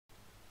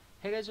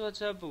Hey guys,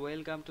 what's up?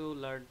 Welcome to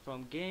Learn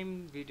from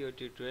Game video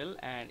tutorial,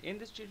 and in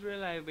this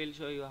tutorial I will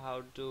show you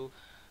how to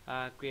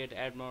create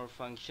add more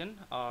function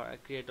or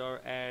create or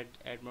add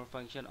more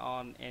function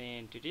on any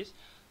entities.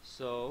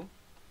 So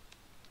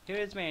here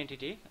is my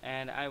entity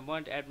and I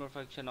want add more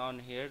function on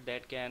here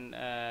that can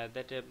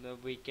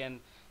we can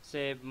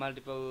save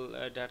multiple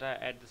data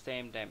at the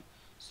same time.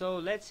 So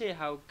let's see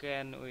how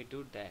can we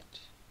do that.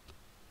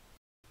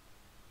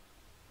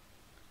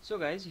 So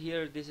guys,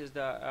 here this is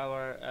the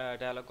our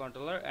dialog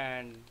controller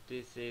and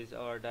this is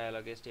our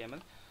dialog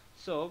HTML.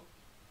 So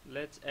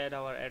let's add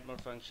our add more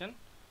function.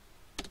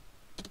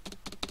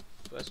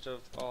 First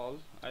of all,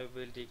 I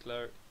will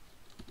declare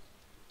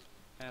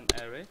an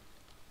array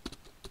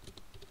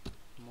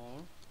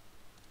more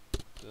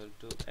equal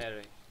to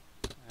array.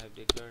 I have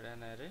declared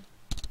an array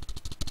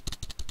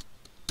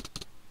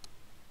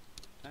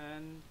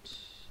and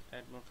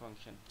add more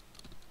function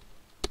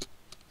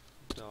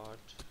dot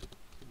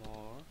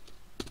more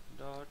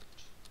dot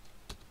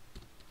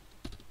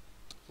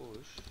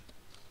push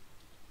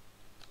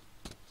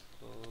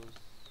close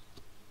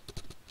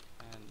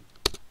and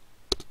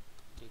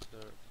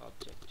declare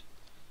object.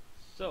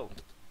 So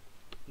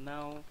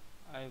now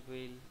I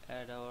will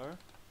add our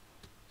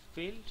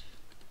field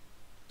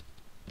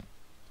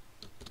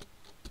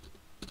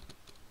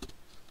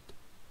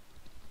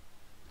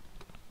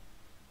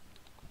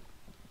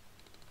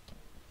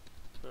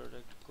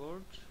product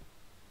code,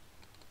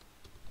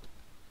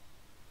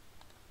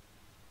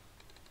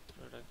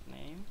 product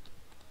name,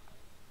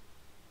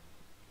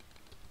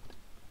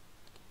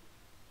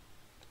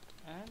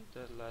 and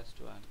the last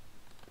one.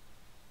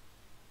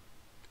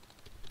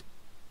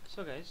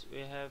 So guys, we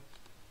have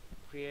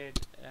create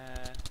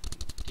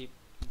a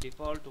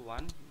default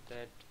one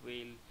that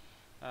will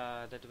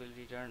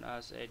return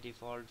us a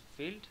default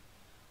field.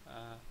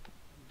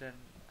 Then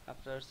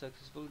after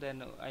successful,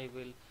 then I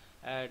will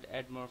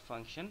add more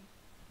function.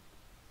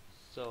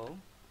 So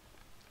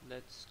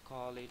let's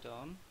call it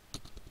on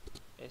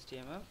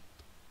HTML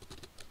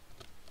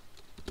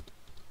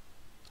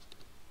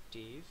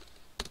div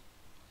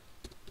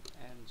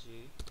ng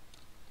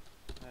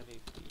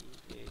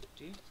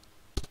repeat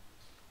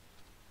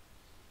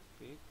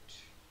picked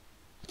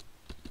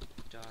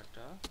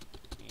data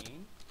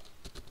in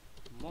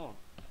more.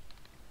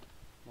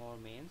 More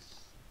means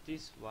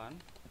this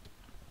one.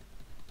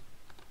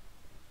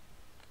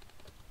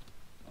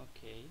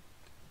 Okay,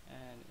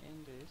 and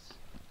in this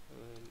we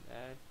will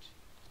add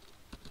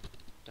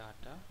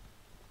data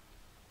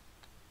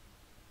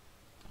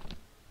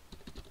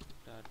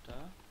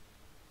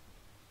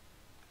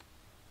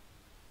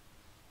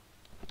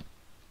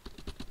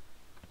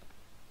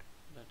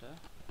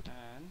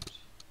and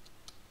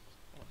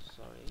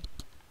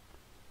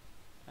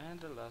and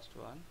the last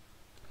one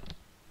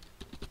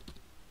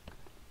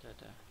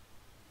data,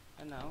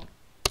 and now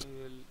we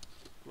will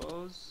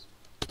close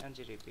and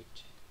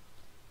repeat.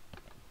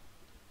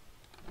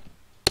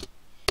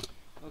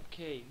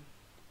 Okay,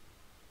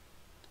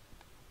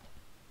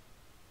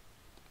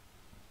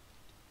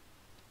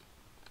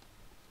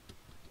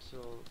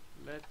 so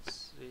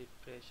let's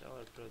refresh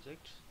our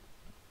project.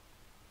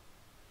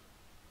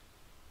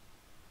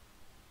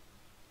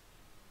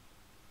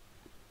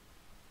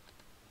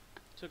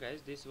 So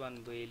guys, this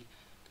one will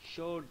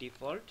show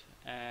default,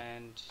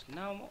 and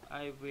now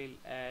I will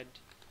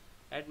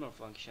add more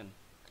function.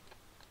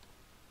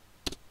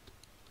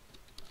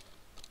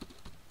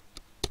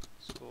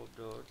 Scope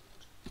dot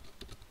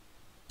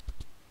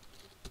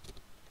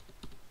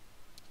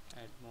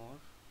add more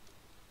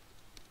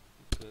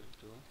equal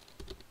to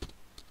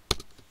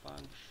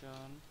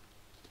function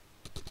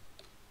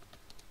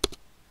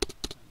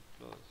and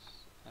close,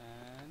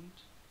 and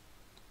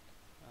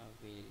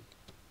I will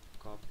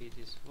copy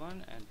this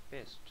one and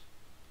paste.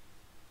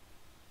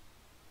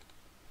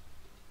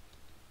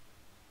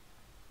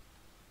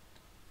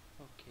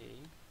 Okay,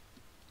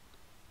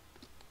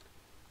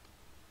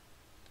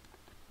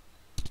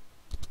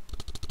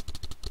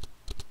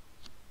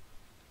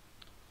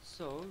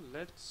 so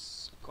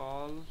let's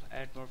call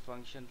add more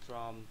function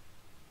from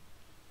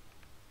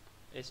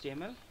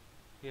HTML.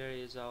 Here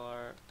is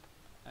our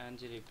ng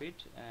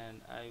repeat,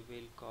 and I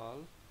will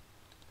call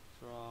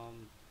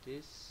from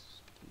this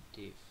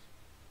div.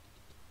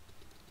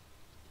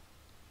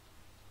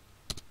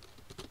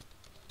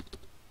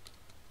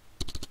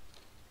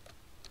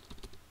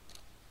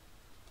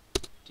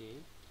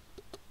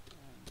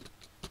 And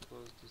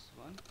close this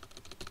one,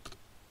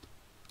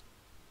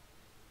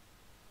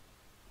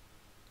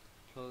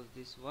 close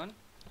this one,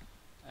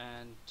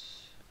 and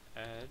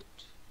add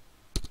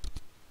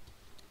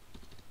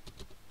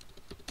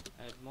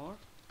more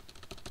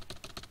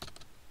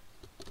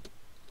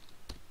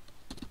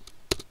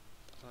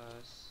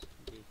plus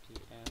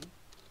btn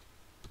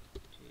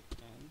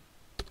tn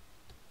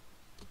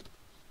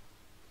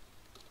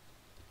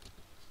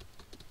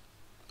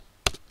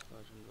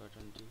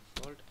button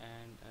default,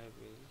 and I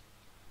will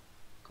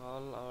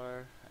call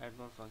our add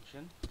more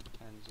function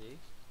and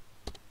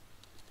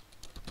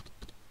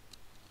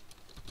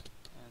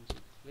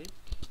click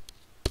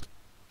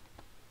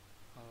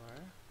our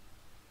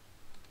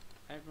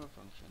AddMore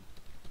function.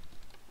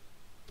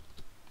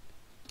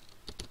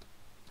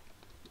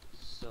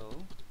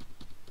 So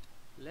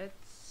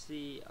let's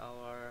see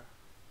our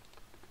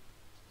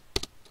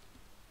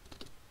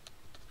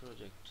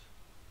project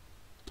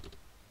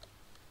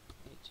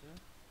here,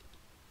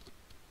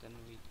 then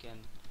we can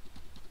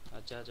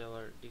judge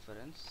our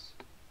difference.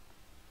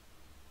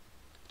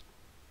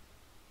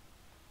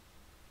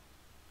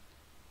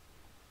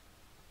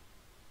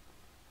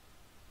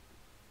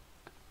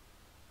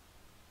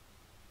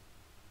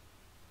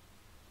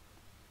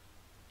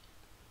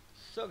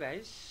 So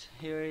guys,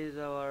 here is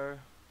our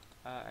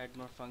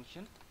AddMore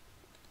function.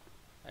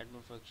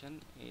 AddMore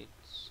function,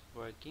 it's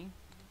working.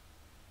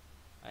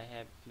 I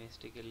have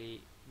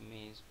mistakenly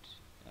missed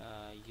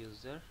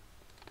user,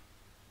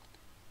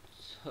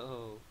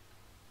 so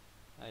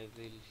I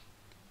will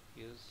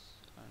use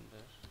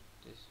under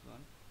this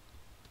one.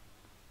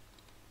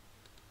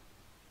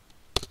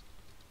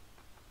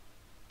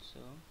 So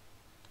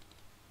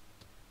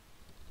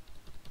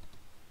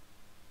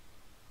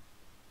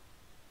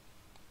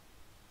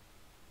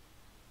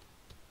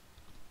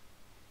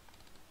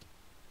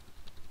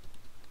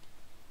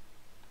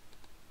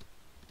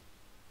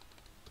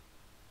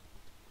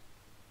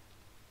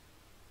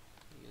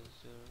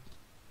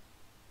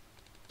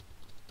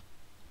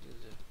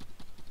user.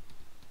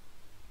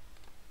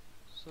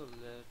 So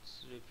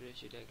let's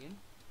refresh it again.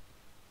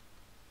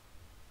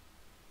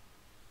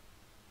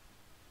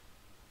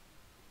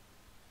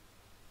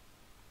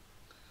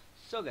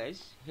 So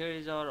guys, here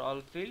is our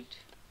all field,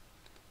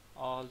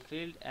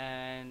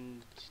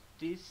 and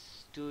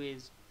this two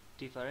is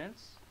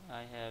difference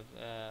I have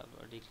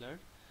declared,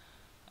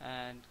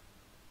 and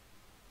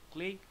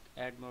click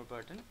add more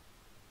button.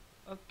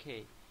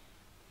 Okay,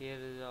 here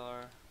is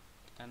our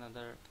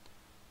another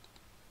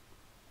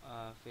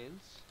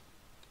fields.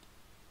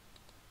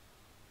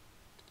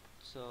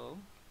 So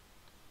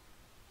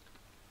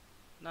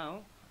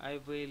now I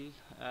will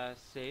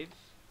save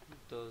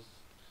those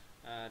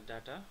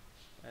data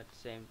at the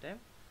same time.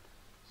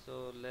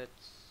 So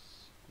let's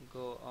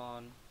go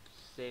on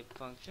save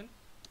function.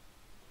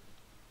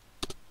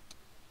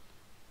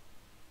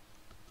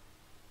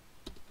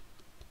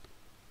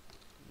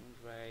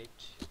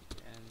 Write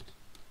and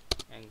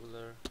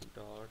angular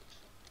dot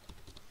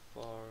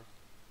for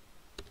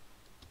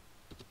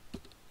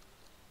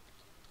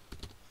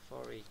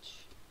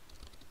each,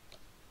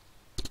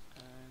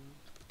 and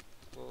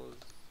pose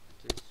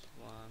this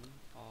one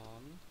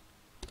on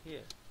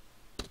here.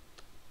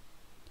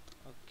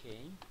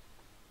 Okay,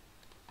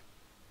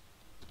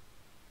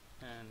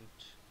 and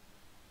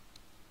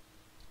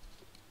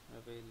I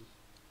will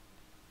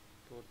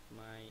put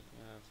my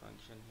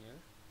function here,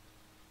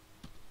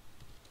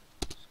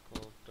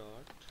 scope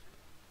dot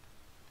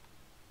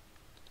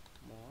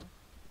more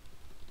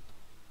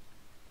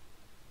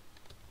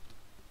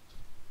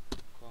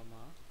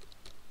comma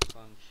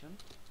function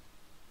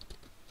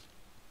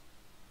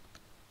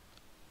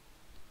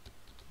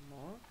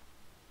more,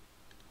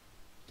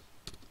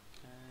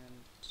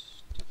 and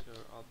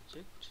declare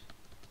object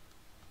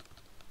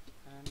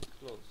and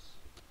close.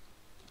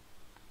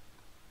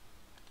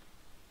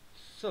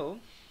 So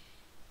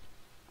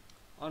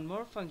on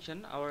more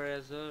function,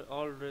 our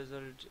all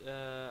result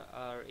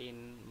are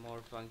in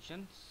more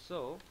function,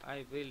 so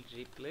I will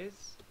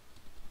replace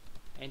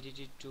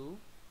entity2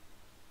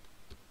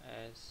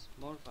 as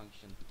more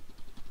function.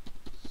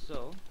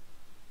 So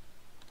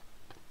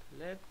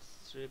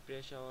let's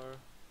refresh our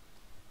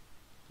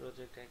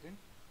project again.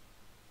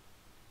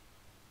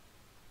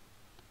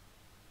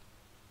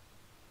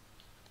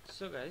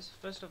 So guys,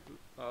 first of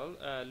all,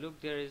 look,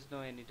 there is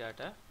no any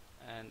data,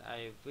 and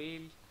I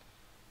will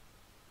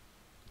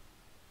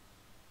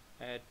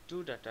add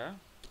two data,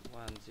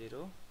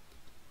 10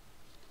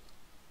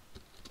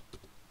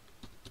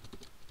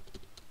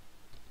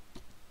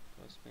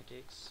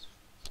 cosmetics,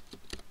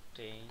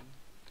 10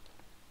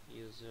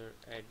 user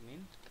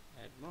admin,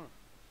 add more,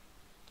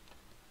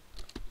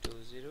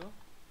 20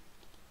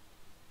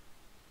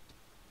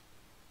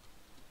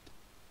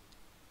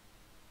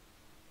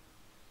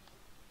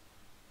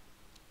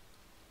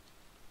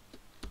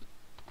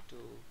 to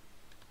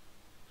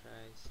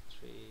price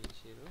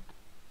 30,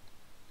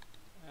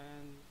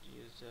 and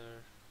user.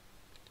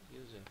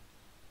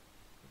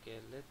 Okay,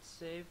 let's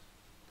save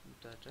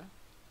data.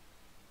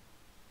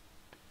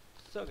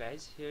 So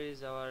guys, here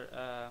is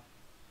our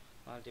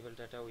multiple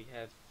data we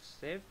have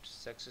saved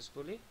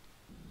successfully.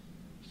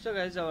 So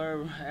guys,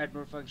 our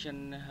AddMore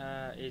function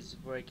is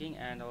working,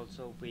 and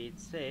also we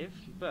save,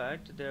 but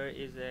there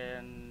is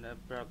a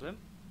problem.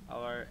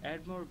 Our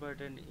AddMore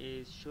button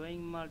is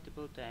showing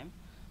multiple times.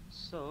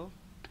 So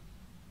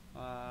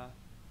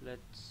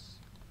let's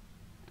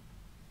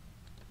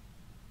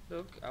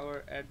look,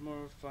 our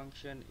AddMore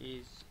function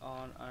is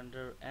on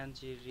under ng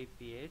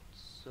repeat,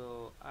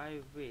 so I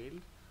will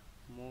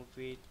move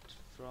it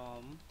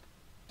from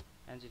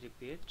ng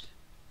repeat.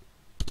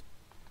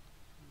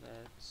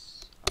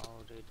 Let's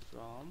out it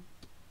from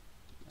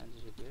ng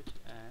repeat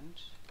and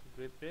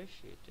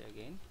refresh it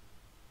again.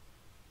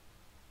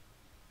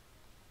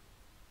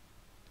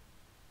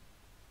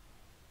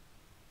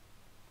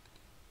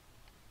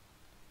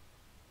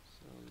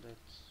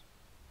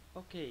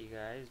 Okay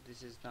guys,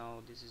 this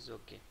is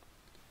okay.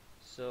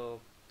 So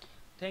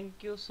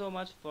thank you so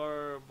much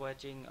for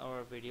watching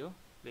our video.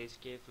 Please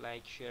give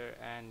like, share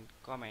and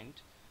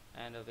comment,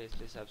 and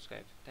obviously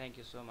subscribe. Thank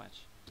you so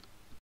much.